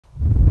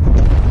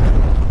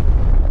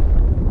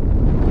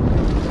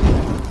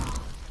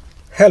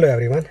Hello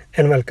everyone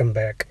and welcome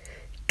back.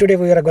 Today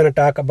we are going to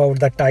talk about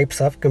the types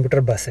of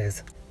computer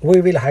buses. We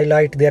will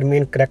highlight their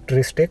main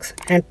characteristics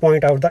and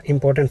point out the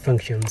important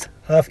functions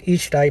of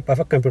each type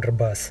of a computer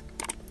bus.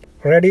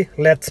 Ready?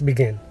 Let's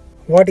begin.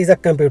 What is a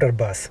computer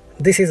bus?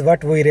 This is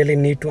what we really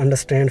need to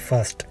understand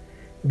first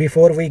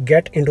before we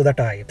get into the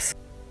types.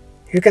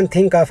 You can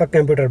think of a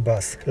computer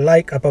bus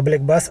like a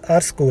public bus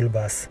or school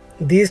bus.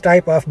 These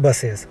type of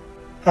buses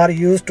are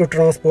used to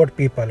transport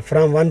people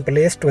from one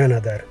place to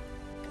another.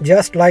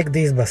 Just like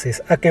these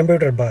buses, a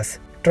computer bus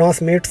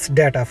transmits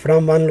data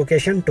from one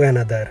location to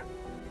another.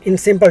 In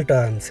simple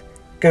terms,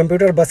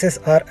 computer buses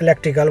are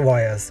electrical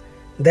wires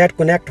that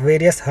connect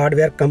various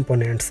hardware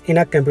components in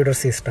a computer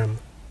system.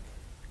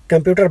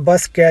 Computer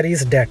bus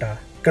carries data,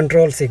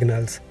 control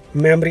signals,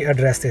 memory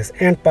addresses,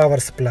 and power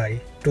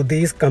supply to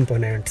these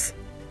components.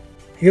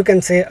 You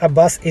can say a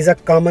bus is a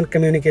common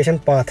communication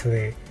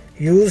pathway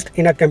used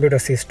in a computer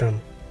system,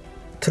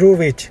 through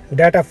which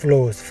data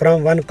flows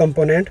from one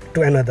component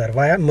to another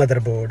via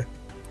motherboard.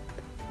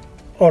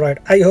 Alright,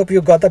 I hope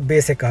you got the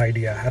basic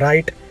idea,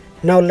 right?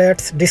 Now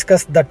let's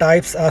discuss the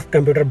types of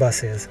computer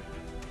buses.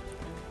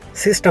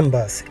 System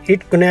bus.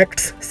 It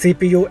connects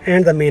CPU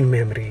and the main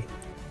memory.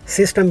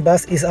 System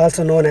bus is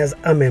also known as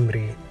a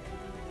memory.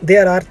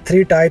 There are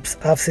three types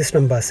of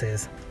system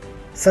buses,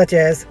 such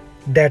as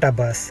data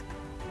bus,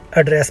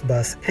 address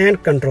bus,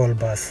 and control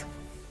bus.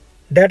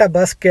 Data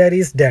bus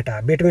carries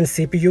data between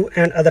CPU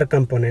and other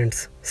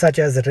components such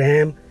as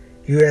RAM,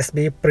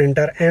 USB,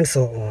 printer, and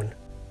so on.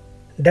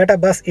 Data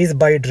bus is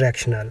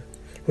bidirectional,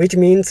 which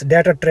means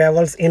data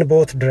travels in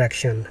both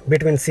directions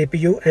between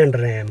CPU and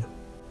RAM.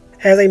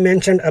 As I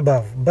mentioned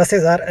above,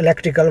 buses are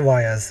electrical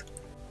wires,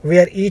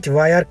 where each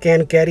wire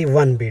can carry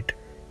 1 bit.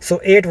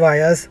 So 8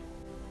 wires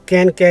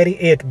can carry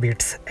 8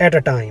 bits at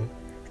a time,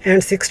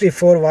 and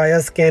 64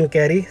 wires can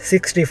carry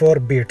 64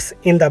 bits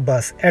in the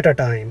bus at a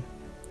time.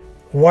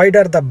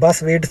 Wider the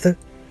bus width,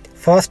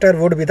 faster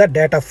would be the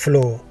data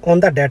flow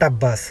on the data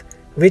bus,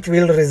 which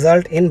will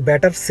result in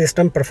better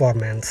system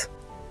performance.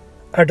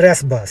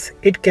 Address bus.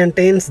 It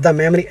contains the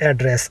memory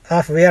address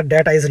of where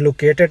data is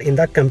located in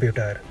the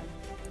computer,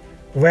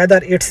 whether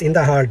it's in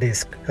the hard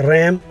disk,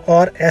 RAM,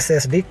 or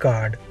SSD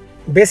card.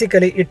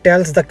 Basically, it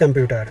tells the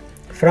computer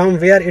from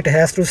where it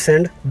has to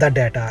send the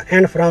data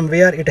and from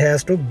where it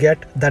has to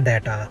get the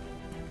data.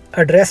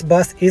 Address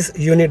bus is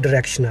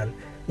unidirectional.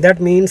 That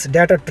means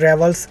data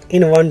travels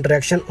in one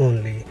direction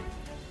only.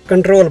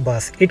 Control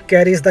bus. It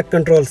carries the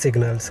control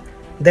signals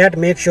that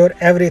make sure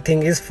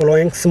everything is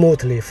flowing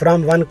smoothly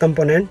from one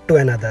component to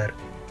another.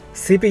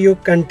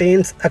 CPU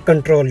contains a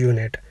control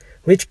unit,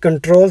 which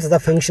controls the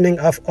functioning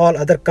of all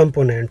other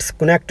components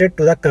connected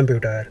to the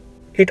computer.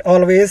 It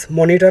always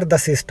monitors the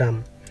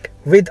system.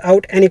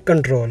 Without any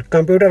control,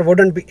 computer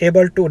wouldn't be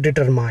able to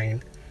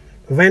determine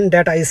when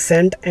data is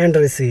sent and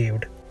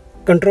received.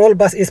 Control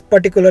bus is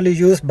particularly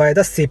used by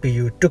the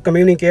CPU to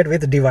communicate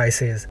with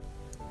devices,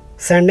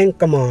 sending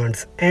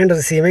commands and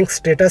receiving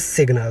status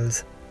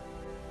signals.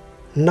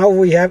 Now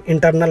we have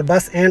internal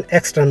bus and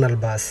external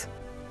bus.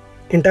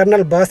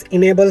 Internal bus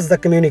enables the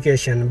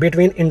communication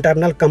between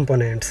internal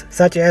components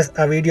such as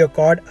a video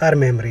card or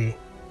memory.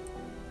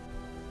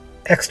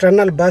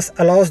 External bus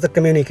allows the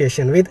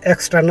communication with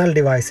external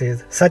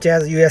devices such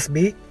as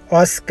USB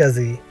or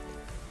SCSI.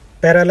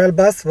 Parallel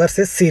bus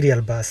versus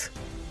serial bus.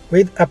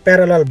 With a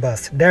parallel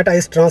bus, data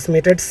is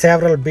transmitted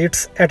several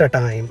bits at a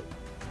time.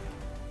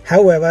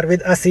 However,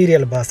 with a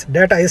serial bus,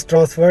 data is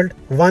transferred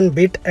 1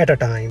 bit at a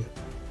time.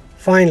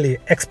 Finally,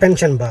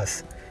 expansion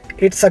bus.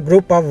 It's a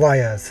group of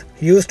wires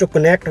used to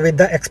connect with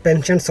the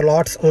expansion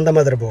slots on the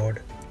motherboard.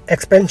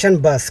 Expansion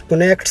bus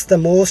connects the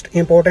most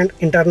important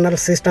internal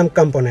system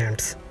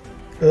components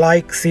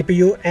like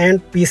CPU and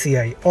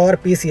PCI or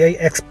PCI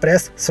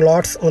Express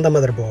slots on the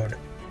motherboard.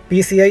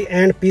 PCI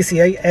and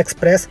PCI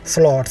Express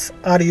slots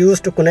are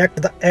used to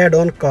connect the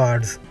add-on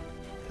cards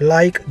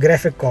like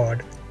graphic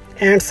card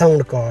and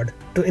sound card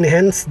to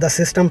enhance the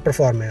system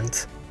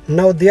performance.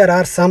 Now there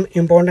are some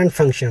important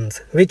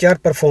functions which are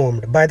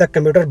performed by the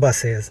computer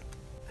buses,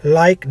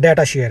 like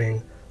data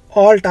sharing.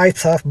 All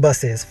types of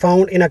buses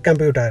found in a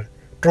computer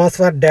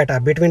transfer data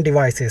between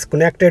devices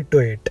connected to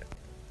it.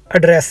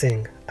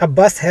 Addressing. A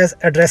bus has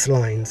address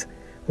lines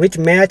which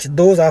match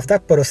those of the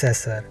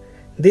processor.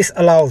 This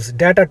allows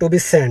data to be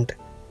sent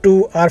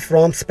to or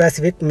from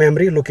specific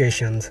memory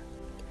locations.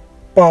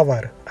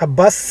 Power. A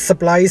bus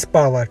supplies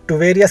power to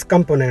various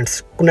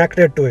components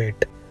connected to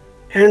it.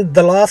 And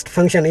the last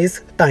function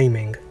is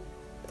timing.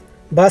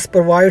 Bus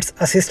provides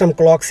a system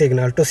clock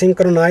signal to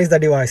synchronize the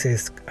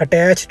devices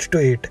attached to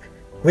it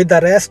with the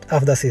rest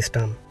of the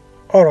system.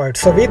 Alright,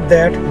 so with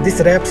that, this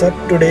wraps up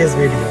today's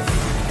video.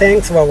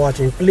 Thanks for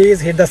watching.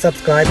 Please hit the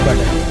subscribe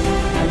button.